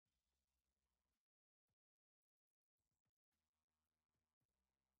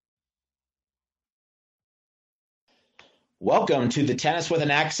Welcome to the Tennis with an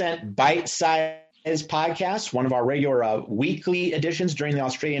Accent bite-sized podcast, one of our regular weekly editions during the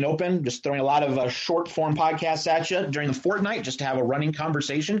Australian Open. Just throwing a lot of short-form podcasts at you during the fortnight just to have a running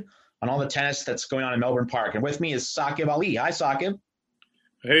conversation on all the tennis that's going on in Melbourne Park. And with me is Saqib Ali. Hi, Saqib.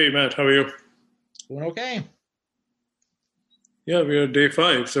 Hey, Matt. How are you? Doing okay. Yeah, we are day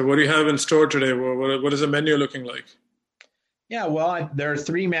 5. So what do you have in store today? What is the menu looking like? Yeah, well, there are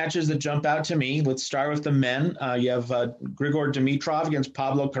 3 matches that jump out to me. Let's start with the men. You have Grigor Dimitrov against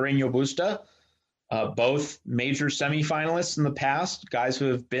Pablo Carreño Busta, both major semifinalists in the past, guys who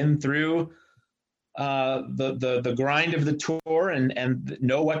have been through the grind of the tour and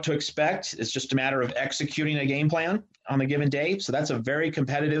know what to expect. It's just a matter of executing a game plan on the given day. So that's a very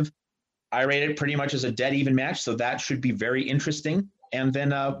competitive. I rate it pretty much as a dead even match, so that should be very interesting. And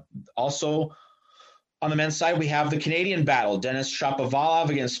then also on the men's side, we have the Canadian battle, Denis Shapovalov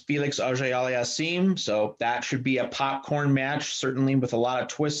against Felix Auger-Aliassime. So that should be a popcorn match, certainly with a lot of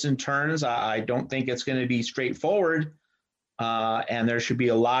twists and turns. I don't think it's going to be straightforward, and there should be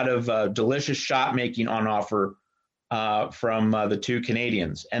a lot of delicious shot making on offer from the 2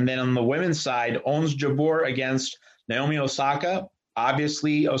 Canadians. And then on the women's side, Ons Jabeur against Naomi Osaka.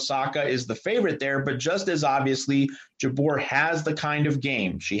 Obviously, Osaka is the favorite there, but just as obviously, Jabeur has the kind of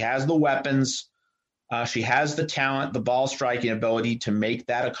game. She has the weapons. She has the talent, the ball striking ability to make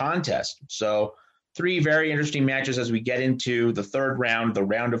that a contest. So 3 very interesting matches as we get into the third round, the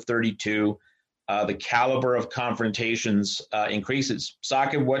round of 32. The caliber of confrontations increases.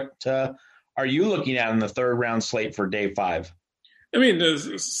 Saqib, what are you looking at in the third round slate for day 5? I mean,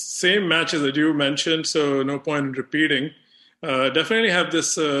 the same matches that you mentioned, so no point in repeating. Definitely have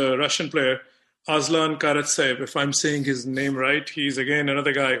this Russian player, Aslan Karatsev, if I'm saying his name right. He's, again,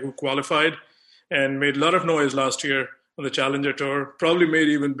 another guy who qualified and made a lot of noise last year on the Challenger Tour. Probably made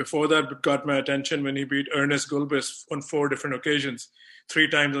even before that, but got my attention when he beat Ernest Gulbis on 4 different occasions. 3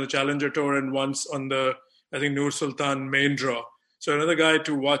 times on the Challenger Tour and once on the, I think, Nur Sultan main draw. So another guy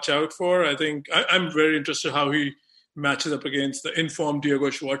to watch out for. I think I'm very interested how he matches up against the informed Diego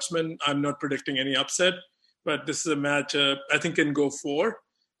Schwartzman. I'm not predicting any upset, but this is a match I think can go 4.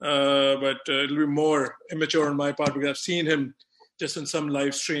 But it'll be more immature on my part because I've seen him just in some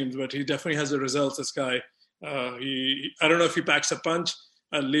live streams, but he definitely has the results, this guy. I don't know if he packs a punch.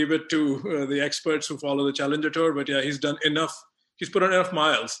 I'll leave it to the experts who follow the Challenger Tour, but yeah, he's done enough. He's put on enough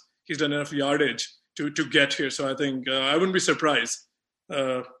miles. He's done enough yardage to get here. So I think I wouldn't be surprised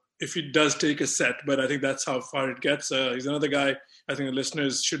if he does take a set, but I think that's how far it gets. He's another guy I think the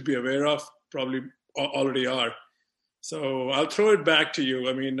listeners should be aware of, probably already are. So I'll throw it back to you.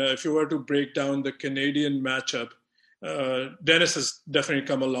 I mean, if you were to break down the Canadian matchup, Denis has definitely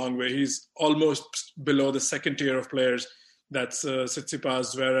come a long way. He's almost below the second tier of players. That's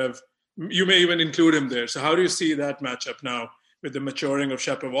Tsitsipas, Zverev. You may even include him there. So how do you see that matchup now with the maturing of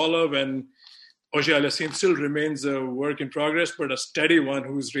Shapovalov, and Auger-Aliassime still remains a work in progress, but a steady one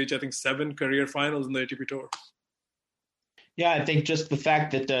who's reached, I think, 7 career finals in the ATP Tour? Yeah, I think just the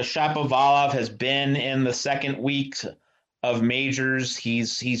fact that Shapovalov has been in the second week of majors,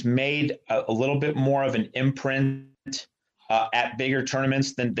 he's made a little bit more of an imprint at bigger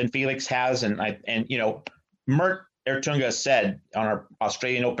tournaments than Felix has, and Mert Ertunga said on our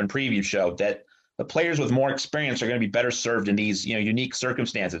Australian Open preview show that the players with more experience are going to be better served in these unique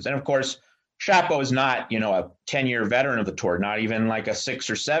circumstances. And of course, Shapo is not a 10-year veteran of the tour, not even like a 6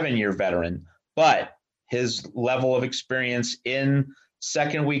 or 7-year veteran, but his level of experience in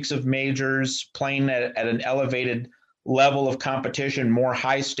second weeks of majors, playing at an elevated level of competition, more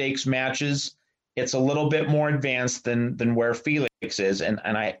high stakes matches. It's a little bit more advanced than where Felix is. And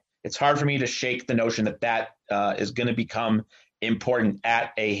it's hard for me to shake the notion that is going to become important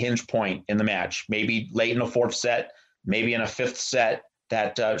at a hinge point in the match. Maybe late in a 4th set, maybe in a 5th set,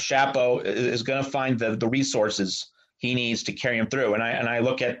 that Shapo is going to find the resources he needs to carry him through. And I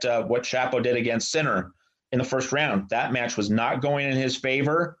look at what Shapo did against Sinner in the first round. That match was not going in his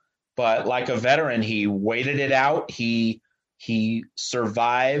favor, but like a veteran, he waited it out. He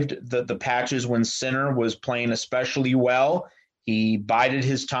survived the patches when Sinner was playing especially well. He bided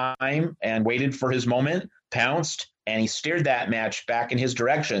his time and waited for his moment, pounced, and he steered that match back in his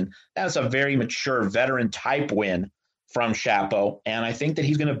direction. That's a very mature veteran type win from Shapo, and I think that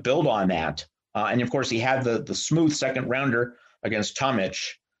he's going to build on that. And of course, he had the smooth second rounder against Tomic,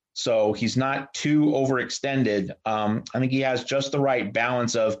 so he's not too overextended. I think he has just the right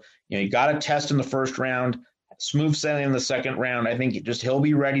balance of, you got to test in the first round, smooth sailing in the second round. I think he'll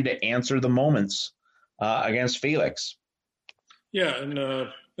be ready to answer the moments against Felix. Yeah, and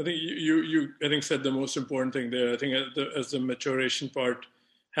I think you said the most important thing there. I think as the maturation part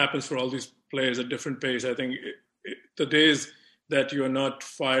happens for all these players at different pace, I think the days that you are not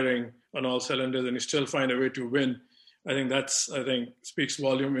firing on all cylinders and you still find a way to win, I think speaks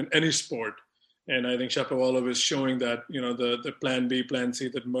volume in any sport. And I think Shapovalov is showing that, the plan B, plan C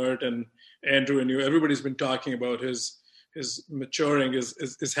that Mert and Andrew and everybody's been talking about, his maturing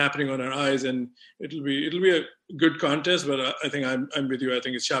is happening on our eyes, and it'll be a good contest. But I think I'm with you. I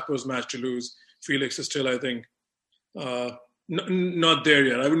think it's Shapo's match to lose. Felix is still, I think, not there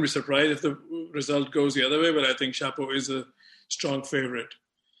yet. I wouldn't be surprised if the result goes the other way, but I think Shapo is a strong favorite.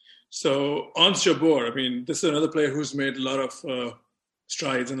 So Ons Jabeur, I mean, this is another player who's made a lot of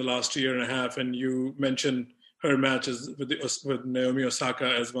strides in the last year and a half, and you mentioned her matches with Naomi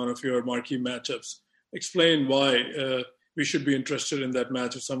Osaka as one of your marquee matchups. Explain why we should be interested in that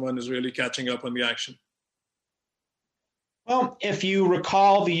match if someone is really catching up on the action. Well, if you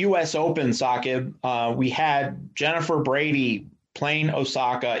recall the U.S. Open, Saqib, we had Jennifer Brady playing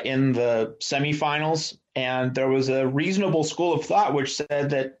Osaka in the semifinals, and there was a reasonable school of thought which said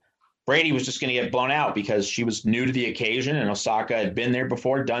that Brady was just going to get blown out because she was new to the occasion, and Osaka had been there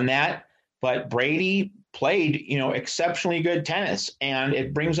before, done that. But Brady played, exceptionally good tennis, and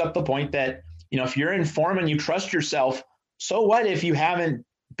it brings up the point that, if you're in form and you trust yourself, so what if you haven't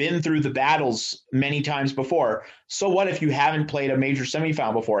been through the battles many times before? So what if you haven't played a major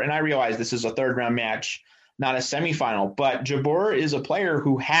semifinal before? And I realize this is a third round match, not a semifinal, but Jabeur is a player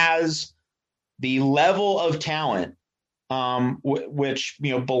who has the level of talent which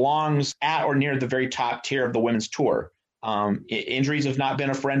belongs at or near the very top tier of the women's tour. Injuries have not been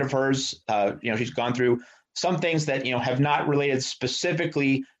a friend of hers. She's gone through some things that have not related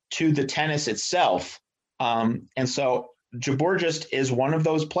specifically to the tennis itself, and so Jabeur just is one of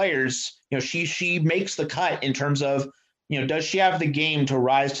those players. She makes the cut in terms of does she have the game to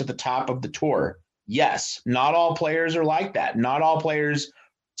rise to the top of the tour? Yes. Not all players are like that. Not all players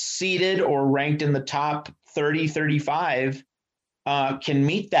seeded or ranked in the top 30, 35 can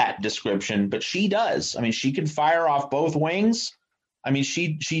meet that description, but she does. I mean, she can fire off both wings. I mean,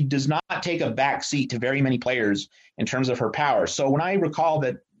 she does not take a back seat to very many players in terms of her power. So when I recall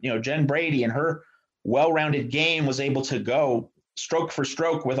that, Jen Brady and her well-rounded game was able to go stroke for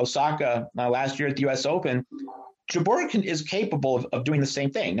stroke with Osaka last year at the U.S. Open, Jabeur is capable of doing the same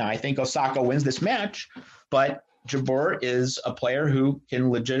thing. Now, I think Osaka wins this match, but Jabeur is a player who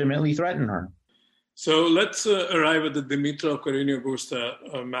can legitimately threaten her. So let's arrive at the Dimitrov-Carreño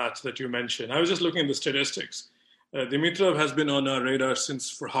Busta match that you mentioned. I was just looking at the statistics. Dimitrov has been on our radar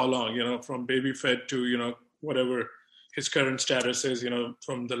since for how long? From baby fed to, whatever his current status is,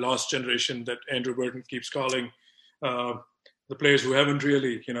 from the lost generation that Andrew Burton keeps calling the players who haven't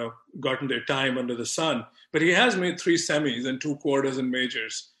really, gotten their time under the sun. But he has made 3 semis and 2 quarters in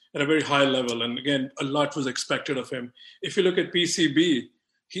majors at a very high level. And again, a lot was expected of him. If you look at PCB,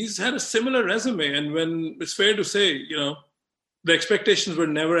 he's had a similar resume. And when it's fair to say, the expectations were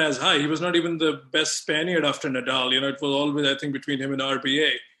never as high. He was not even the best Spaniard after Nadal. It was always, I think, between him and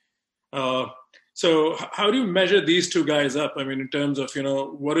RBA. So how do you measure these two guys up? I mean, in terms of,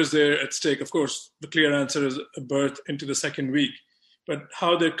 what is there at stake? Of course, the clear answer is a berth into the second week. But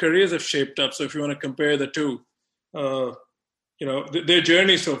how their careers have shaped up. So if you want to compare the two, their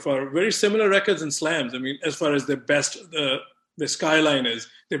journey so far, very similar records in slams. I mean, as far as their best, the skyline is,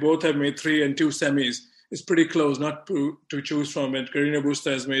 they both have made 3 and 2 semis. It's pretty close, not to choose from. And Carreño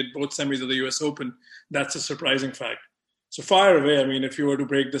Busta has made both semis of the U.S. Open. That's a surprising fact. So fire away. I mean, if you were to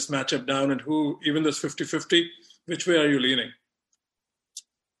break this matchup down and who, even this 50-50, which way are you leaning?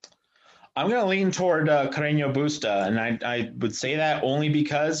 I'm going to lean toward Carreño Busta, and I would say that only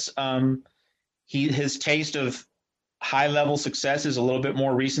because his taste of high-level success is a little bit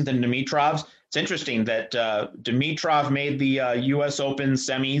more recent than Dimitrov's. It's interesting that Dimitrov made the U.S. Open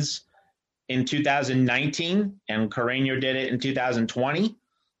semis in 2019, and Carreño did it in 2020.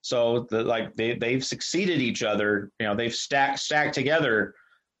 So they've succeeded each other. They've stacked together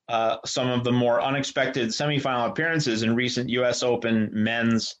some of the more unexpected semifinal appearances in recent U.S. Open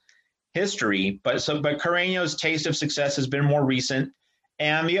men's history. But Carreño's taste of success has been more recent.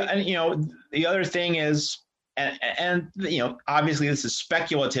 And the other thing is, and obviously this is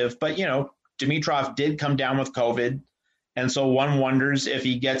speculative, but Dimitrov did come down with COVID. And so one wonders if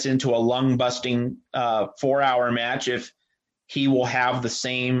he gets into a lung-busting 4-hour match, if he will have the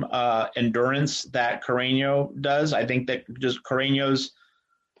same endurance that Carreño does. I think that just Carreño's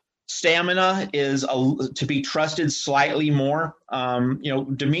stamina is to be trusted slightly more.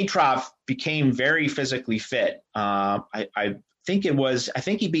 Dimitrov became very physically fit. I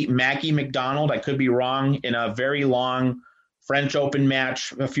think he beat Mackie McDonald. I could be wrong, in a very long French Open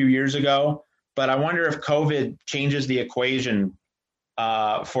match a few years ago. But I wonder if COVID changes the equation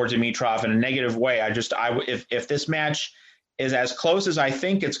for Dimitrov in a negative way. If this match is as close as I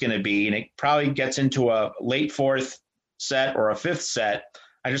think it's going to be, and it probably gets into a late fourth set or a fifth set,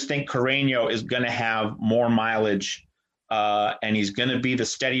 I just think Carreño is going to have more mileage, and he's going to be the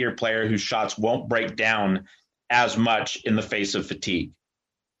steadier player whose shots won't break down as much in the face of fatigue.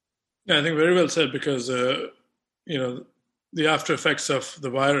 Yeah, I think very well said, because, the after effects of the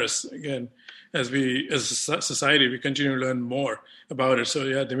virus, again, as a society, we continue to learn more about it. So,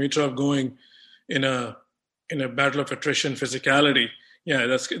 yeah, Dimitrov going in a battle of attrition, physicality, yeah,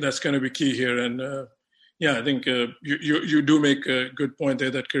 that's going to be key here. And, I think you do make a good point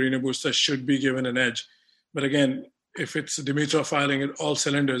there that Carreño Busta should be given an edge. But again, if it's Dimitrov firing at all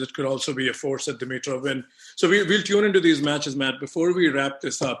cylinders, it could also be a force that Dimitrov win. So we'll tune into these matches, Matt. Before we wrap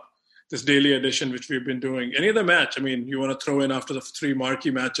this up, this daily edition, which we've been doing, any other match, you want to throw in after the three marquee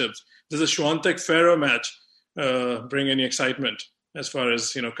matchups? Does the Swiatek-Ferro match bring any excitement as far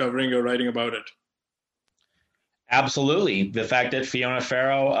as, covering or writing about it? Absolutely. The fact that Fiona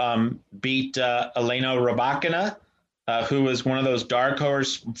Ferro beat Elena Rybakina, who is one of those dark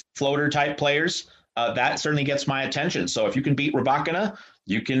horse floater type players, that certainly gets my attention. So if you can beat Rybakina,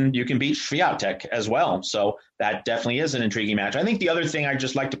 you can beat Swiatek as well. So that definitely is an intriguing match. I think the other thing I'd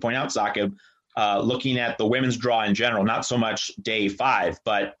just like to point out, Saqib, looking at the women's draw in general, not so much day 5,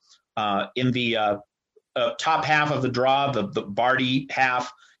 but in the top half of the draw, the Barty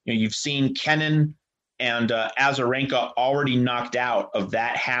half, you've seen Kenin and Azarenka already knocked out of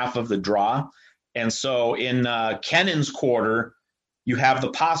that half of the draw. And so in Kenin's quarter, you have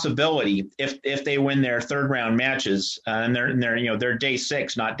the possibility, if they win their third round matches, and they're day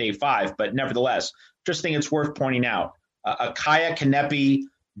 6, not day 5, but nevertheless, just think it's worth pointing out a Kaya Kanepi,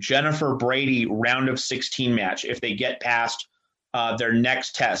 Jennifer Brady round of 16 match. If they get past their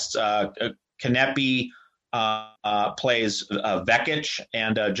next tests, Kanepi plays Vekic,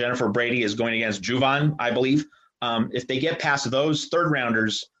 and Jennifer Brady is going against Juvan, I believe. If they get past those third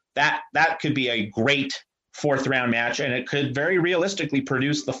rounders, that could be a great fourth round match, and it could very realistically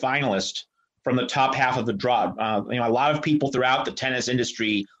produce the finalist from the top half of the draw. A lot of people throughout the tennis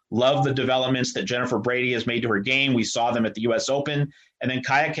industry love the developments that Jennifer Brady has made to her game. We saw them at the US Open. And then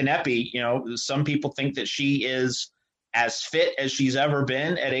Kaya Kanepi, some people think that she is as fit as she's ever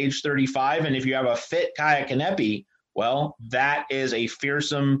been at age 35. And if you have a fit Kaya Kanepi, well, that is a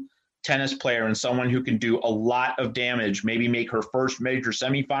fearsome tennis player and someone who can do a lot of damage, maybe make her first major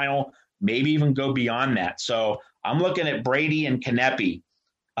semifinal, maybe even go beyond that. So I'm looking at Brady and Kanepi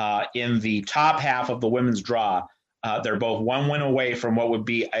in the top half of the women's draw. They're both one win away from what would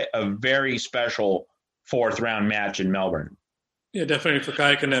be a very special fourth round match in Melbourne. Yeah, definitely for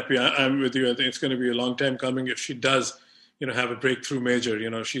Kaya Kanepi, I'm with you. I think it's going to be a long time coming if she does, have a breakthrough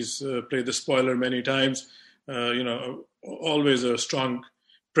major. She's played the spoiler many times, always a strong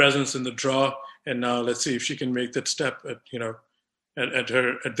presence in the draw. And now let's see if she can make that step at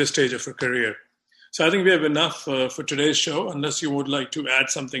this stage of her career. So I think we have enough for today's show. Unless you would like to add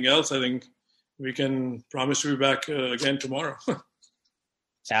something else, I think we can promise to be back again tomorrow.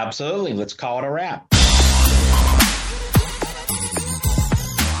 Absolutely. Let's call it a wrap.